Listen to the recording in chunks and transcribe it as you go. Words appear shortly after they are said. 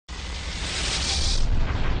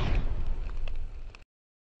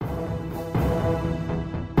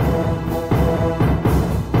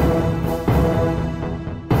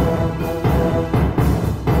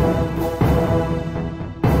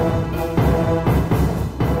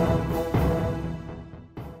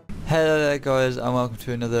there guys, and welcome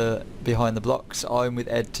to another Behind the Blocks. I'm with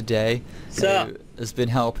Ed today, who has been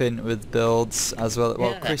helping with builds as well.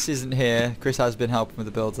 Well, Chris isn't here. Chris has been helping with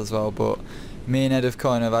the builds as well, but me and Ed have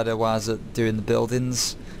kind of had a waz at doing the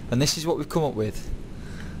buildings, and this is what we've come up with.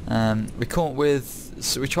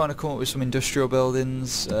 So we're trying to come up with some industrial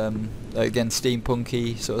buildings, again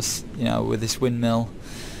steampunky, sort of, you know, with this windmill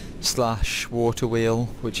slash water wheel,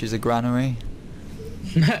 which is a granary.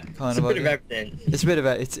 It's a bit of everything. It's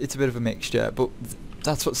a bit of a mixture, but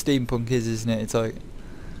that's what steampunk is, isn't it? It's like, you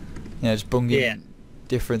know, just bunging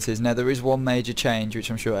differences. Now there is one major change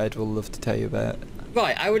which I'm sure Ed will love to tell you about.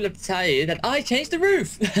 Right, I would love to tell you that I changed the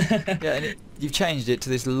roof. Yeah, and you've changed it to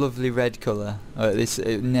this lovely red colour. This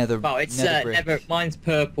nether. Well, it's nether. Mine's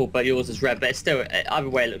purple, but yours is red. But it's still, either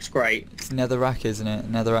way, it looks great. It's netherrack, isn't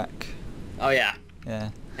it? Netherrack. Oh yeah. Yeah.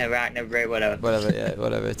 Netherrack, netherrack, whatever. Whatever. Yeah,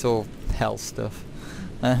 whatever. It's all hell stuff.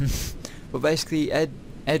 But basically, Ed,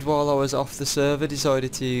 while I was off the server,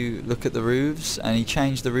 decided to look at the roofs, and he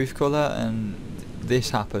changed the roof colour, and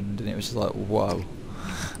this happened, and it was just like, whoa.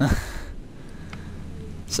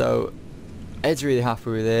 So, Ed's really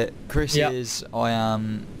happy with it. Chris is, I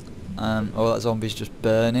am. Oh, that zombie's just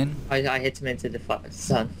burning. I hit him into the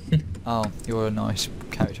sun. Oh, you're a nice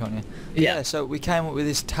couch, aren't you? Yeah. So we came up with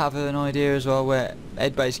this tavern idea as well, where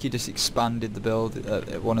Ed basically just expanded the build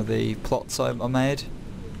at one of the plots I made.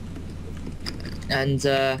 And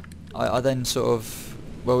I then sort of,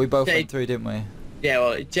 well, we both went through, didn't we? Yeah,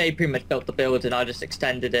 well, Jay pretty much built the build, and I just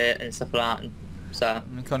extended it and stuff like that. And so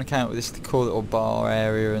and we kind of came up with this cool little bar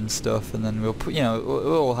area and stuff, and then we'll put, you know,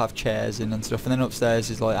 we'll all have chairs in and stuff, and then upstairs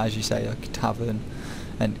is like, as you say, like a tavern,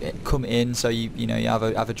 and come in, so you know, you have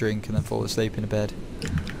a drink and then fall asleep in a bed.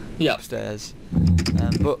 Yeah. Upstairs.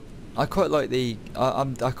 But I quite like the, I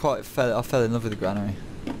fell in love with the granary.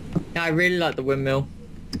 Yeah, I really like the windmill.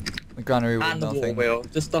 The granary and windmill the water wheel.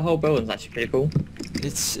 Just the whole building's actually pretty cool.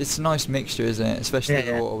 It's a nice mixture, isn't it? Especially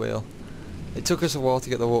the water wheel. It took us a while to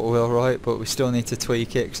get the water wheel right, but we still need to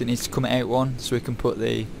tweak it because it needs to come out one, so we can put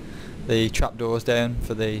the trapdoors down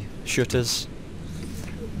for the shutters.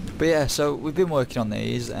 But yeah, so we've been working on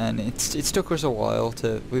these, and it's took us a while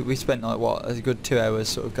to. We spent like what, a good 2 hours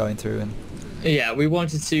sort of going through and. Yeah, we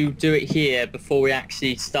wanted to do it here before we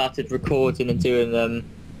actually started recording and doing them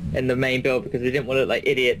in the main build, because we didn't want to look like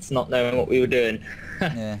idiots not knowing what we were doing.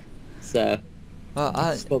 Yeah. So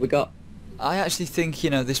that's what we got. I actually think, you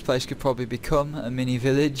know, this place could probably become a mini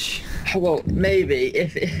village. Well, maybe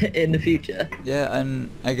if in the future. Yeah, and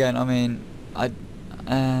again, I mean, but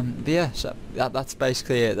yeah, so that's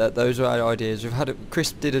basically it. Those are our ideas.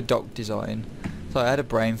 Chris did a dock design. So I had a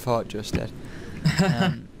brain fart just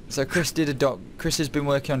then. So Chris did a dock. Chris has been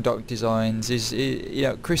working on dock designs. You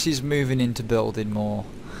know, Chris is moving into building more.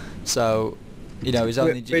 So, you know,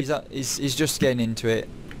 he's just getting into it.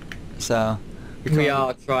 So. We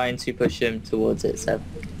are trying to push him towards it, so...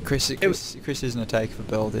 Chris isn't a take for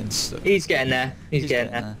buildings. So he's getting there. He's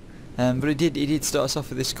getting there. But he did start us off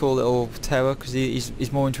with this cool little tower, because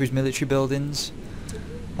he's more into his military buildings.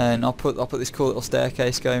 And I'll put this cool little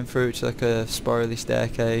staircase going through. It's like a spirally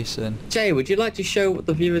staircase. And Jay, would you like to show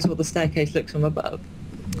the viewers what the staircase looks from above?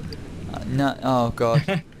 No. Oh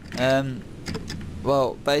god.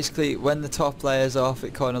 Well, basically, when the top layer's off,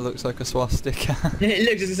 it kind of looks like a swastika. It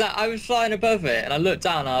looks exactly. I was flying above it, and I looked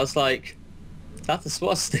down, and I was like, "That's a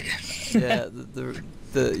swastika." Yeah,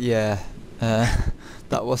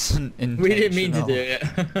 that wasn't intentional. We didn't mean to do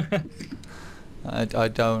it. I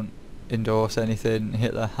don't endorse anything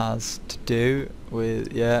Hitler has to do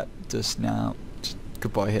with. Yeah, just now. Just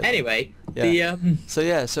goodbye, Hitler. Anyway,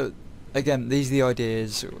 So again, these are the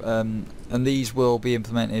ideas, and these will be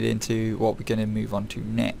implemented into what we're going to move on to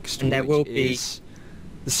next, and there will be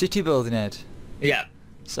the city building, Ed. Yeah.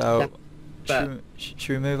 So, should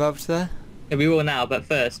we move over to there? Yeah, we will now, but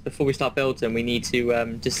first, before we start building, we need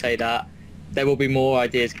to just say that there will be more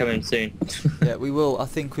ideas coming soon. Yeah, we will. I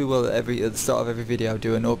think we will at the start of every video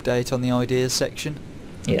do an update on the ideas section.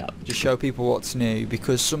 Yeah. Just show people what's new,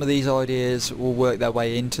 because some of these ideas will work their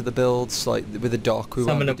way into the builds, like with the dock. We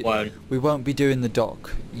won't be doing the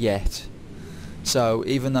dock yet. So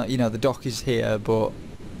even though, you know, the dock is here, but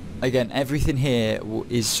again, everything here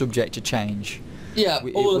is subject to change. Yeah,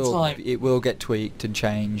 all the time. It will get tweaked and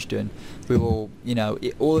changed, and we will, you know,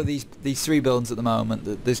 all of these 3 buildings at the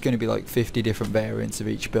moment, there's going to be like 50 different variants of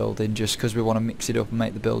each building, just because we want to mix it up and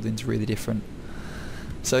make the buildings really different.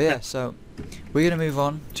 So yeah, so we're going to move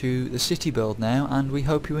on to the city build now, and we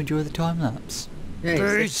hope you enjoy the time lapse.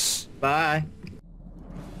 Peace. Bye.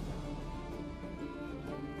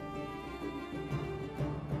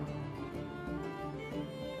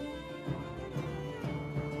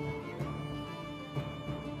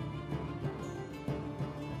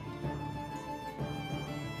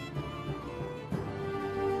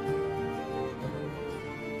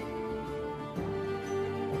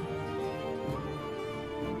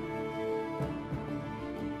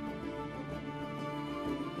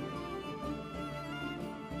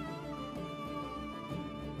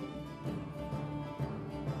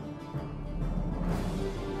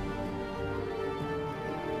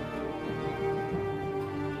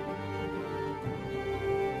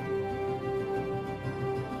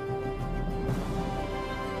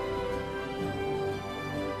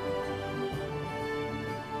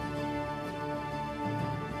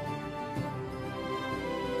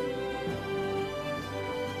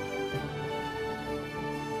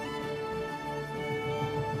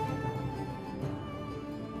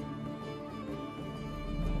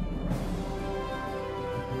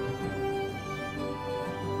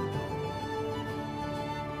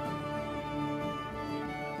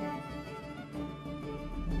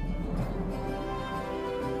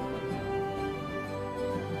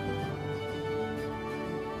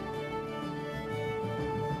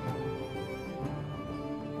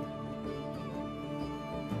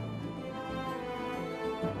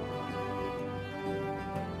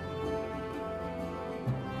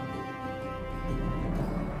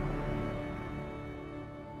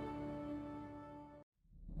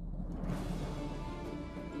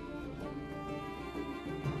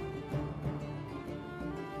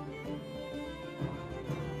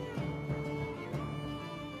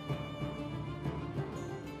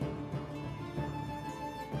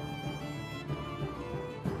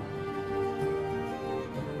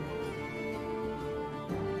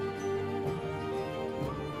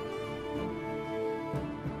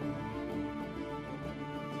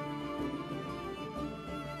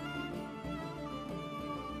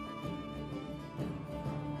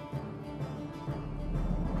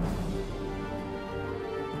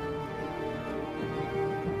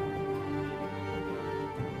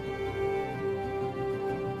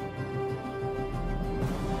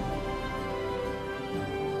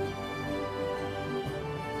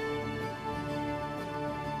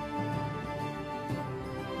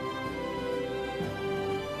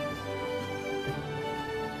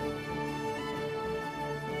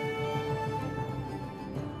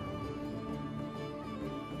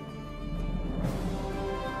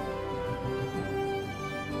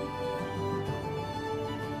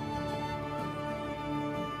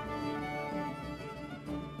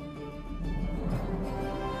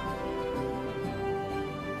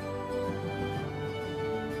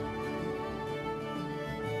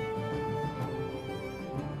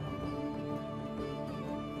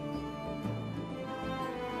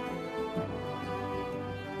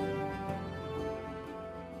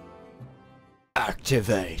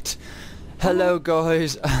 activate. Hello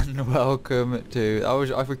guys and welcome to...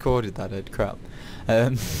 I've recorded that, Ed, crap.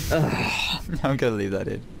 I'm gonna leave that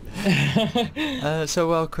in. So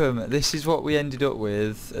welcome. This is what we ended up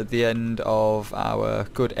with at the end of our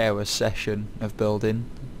good hour session of building.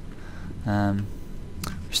 We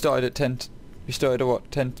started at 10 we started at what,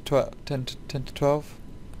 10 to 12?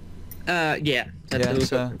 Yeah.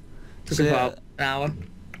 Took about an hour.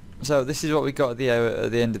 So this is what we got at the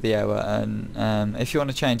end of the hour, and if you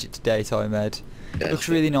want to change it to daytime, Ed, it looks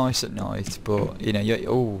really nice at night, but you know,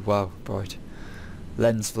 oh wow, bright.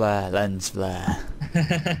 Lens flare.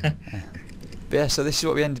 But yeah, so this is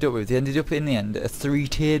what we ended up with. We ended up in the end at a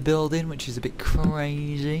 3-tiered building, which is a bit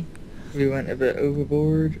crazy. We went a bit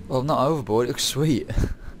overboard. Well, not overboard, it looks sweet.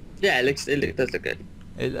 Yeah, it does look good.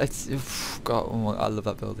 God, I love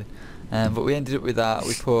that building. But we ended up with that.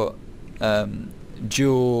 We put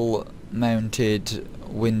dual mounted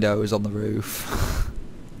windows on the roof.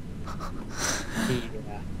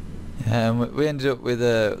 Yeah. We ended up with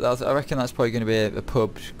I reckon that's probably going to be a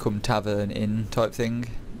pub come tavern inn type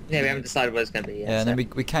thing. Yeah, we haven't decided what it's going to be yet. Yeah, and then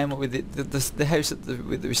we came up with the house that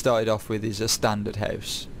we started off with is a standard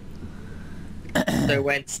house. So it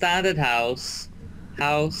went standard house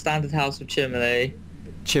with chimney.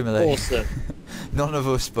 Awesome. None of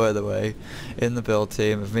us, by the way, in the build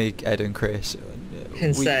team of me, Ed and Chris,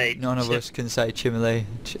 none of us can say chimney.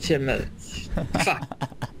 Chimney. Fuck.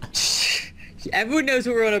 Everyone knows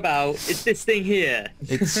what we're on about. It's this thing here.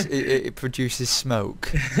 It produces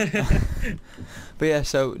smoke. But yeah,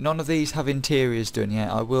 so none of these have interiors done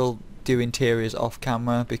yet. I will do interiors off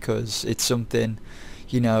camera because it's something,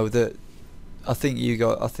 you know, that I think you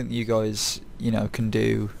guys, you know, can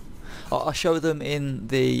do. I show them in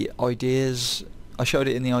the ideas. I showed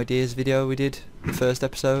it in the ideas video we did, the first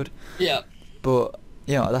episode. Yeah. But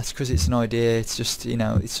you know, that's because it's an idea. It's just, you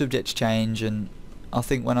know, it's subject to change, and I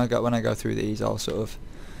think when I go through these, I'll sort of,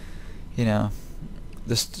 you know,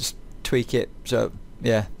 just tweak it. So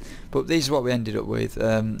yeah. But these are what we ended up with.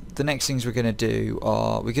 The next things we're gonna do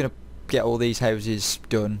are we're gonna get all these houses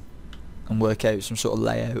done and work out some sort of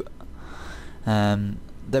layout. Then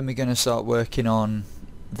we're gonna start working on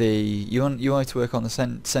you wanted to work on the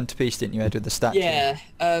centerpiece, didn't you, Ed, with the statue? Yeah,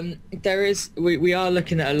 we are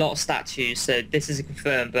looking at a lot of statues, so this isn't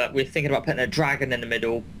confirmed, but we're thinking about putting a dragon in the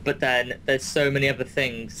middle, but then there's so many other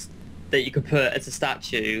things that you could put as a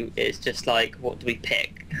statue. It's just like, what do we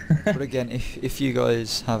pick? But again, if you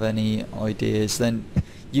guys have any ideas, then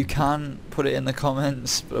you can put it in the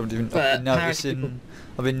comments. But I've been noticing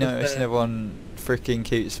everyone freaking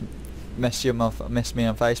keeps messing me on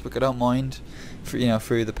Facebook. I don't mind,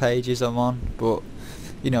 through the pages I'm on, but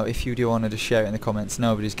you know, if you do want to just share it in the comments,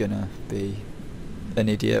 nobody's gonna be an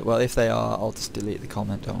idiot. Well, if they are, I'll just delete the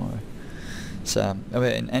comment, don't worry. So I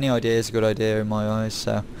mean, any idea is a good idea in my eyes.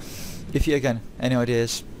 So if you, again, any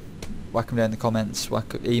ideas, whack them down in the comments,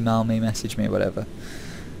 email me, message me, whatever.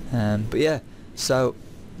 But yeah, so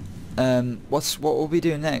what we'll be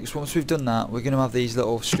doing next, once we've done that, we're going to have these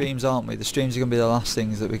little streams, aren't we? The streams are going to be the last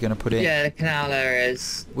things that we're going to put in. Yeah, the canal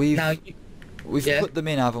areas. We've put them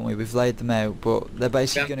in, haven't we? We've laid them out, but they're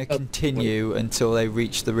basically going to continue until they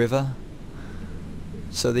reach the river.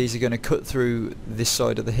 So these are going to cut through this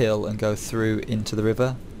side of the hill and go through into the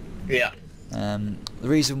river. Yeah. The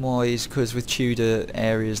reason why is because with Tudor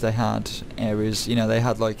areas, they had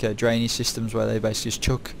like drainage systems where they basically just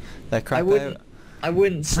chuck their crap out. I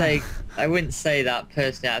wouldn't say that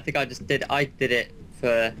personally. I think I did it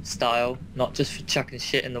for style, not just for chucking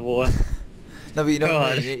shit in the water. No, but you know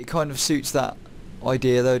what I mean? It kind of suits that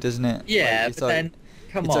idea though, doesn't it? Yeah, like, but then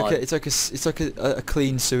come on. It's like a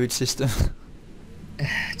clean sewage system.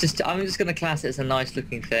 I'm just gonna class it as a nice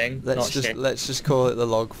looking thing. Let's just call it the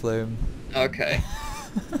log flume. Okay.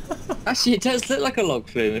 Actually, it does look like a log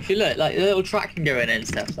flume. If you look, like the little track can go in it and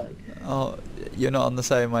stuff like. Oh, you're not on the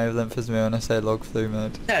same wavelength as me when I say log flume,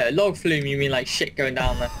 Ed. No, log flume, you mean like shit going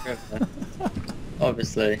down the river.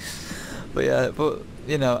 Obviously. But yeah,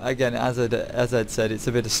 you know, again, as Ed said, it's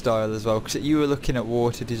a bit of style as well. Because you were looking at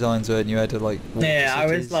water designs, weren't you? Ed, like water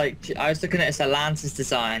cities. I was looking at this Atlantis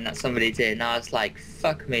design that somebody did, and I was like,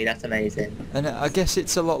 fuck me, that's amazing. And I guess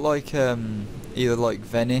it's a lot like either like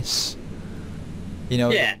Venice, you know,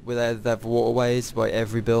 where they have waterways by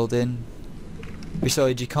every building.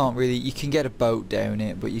 Besides, you can get a boat down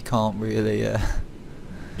it, but you can't really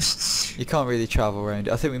travel around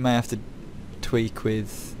it. I think we may have to tweak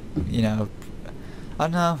with, you know, I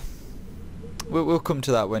don't know. We'll come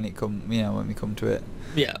to that when we come to it.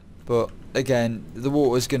 Yeah. But again, the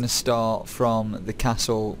water's going to start from the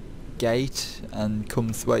castle gate and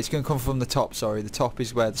come. Well, it's going to come from the top. Sorry, the top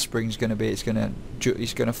is where the spring's going to be. It's going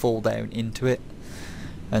to fall down into it,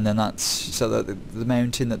 and then that's so that the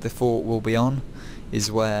mountain that the fort will be on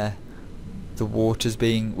is where the water's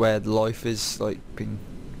where life is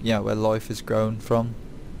where life has grown from.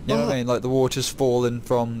 You know what I mean? Like the water's fallen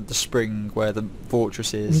from the spring where the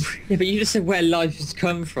fortress is. Yeah, but you just said where life has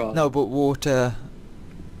come from. No, but water.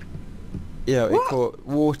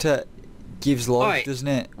 Water gives life, doesn't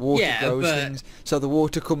it? Water grows things. So the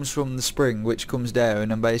water comes from the spring, which comes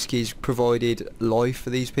down and basically has provided life for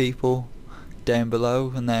these people down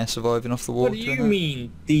below, and they're surviving off the water. What do you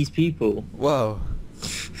mean, these people? Whoa.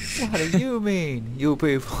 What do you mean, you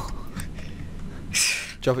people?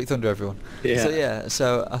 Tropic Thunder, everyone. Yeah.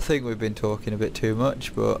 So I think we've been talking a bit too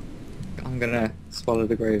much, but I'm gonna swallow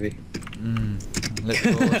the gravy.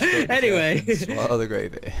 Anyway. Swallow the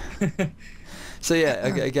gravy. So yeah,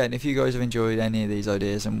 again, if you guys have enjoyed any of these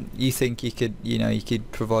ideas and you think you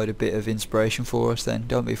could provide a bit of inspiration for us, then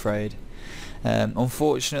don't be afraid.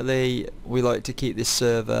 Unfortunately, we like to keep this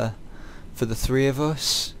server for the 3 of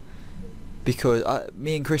us, because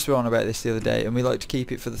me and Chris were on about this the other day, and we like to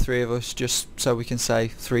keep it for the 3 of us just so we can say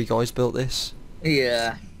 3 guys built this.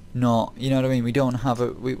 Yeah. Not, you know what I mean? We don't have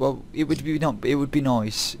it would be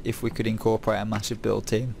nice if we could incorporate a massive build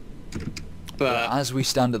team. But as we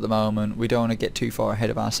stand at the moment, we don't want to get too far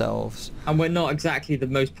ahead of ourselves. And we're not exactly the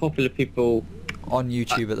most popular people on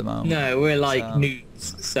YouTube at the moment. No, we're like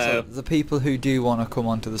noobs. So the people who do want to come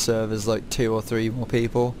onto the server is like 2 or 3 more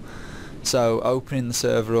people. So opening the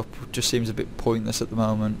server up just seems a bit pointless at the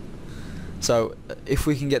moment. So if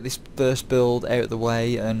we can get this first build out of the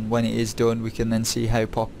way, and when it is done, we can then see how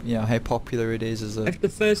popular it is as a. If the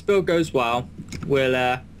first build goes well,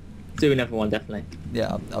 we'll do another one definitely.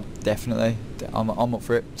 Yeah, definitely. I'm up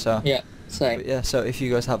for it. So yeah, same. But yeah, so if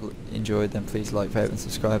you guys have enjoyed, then please like, favorite, and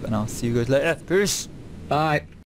subscribe, and I'll see you guys later. Peace. Bye.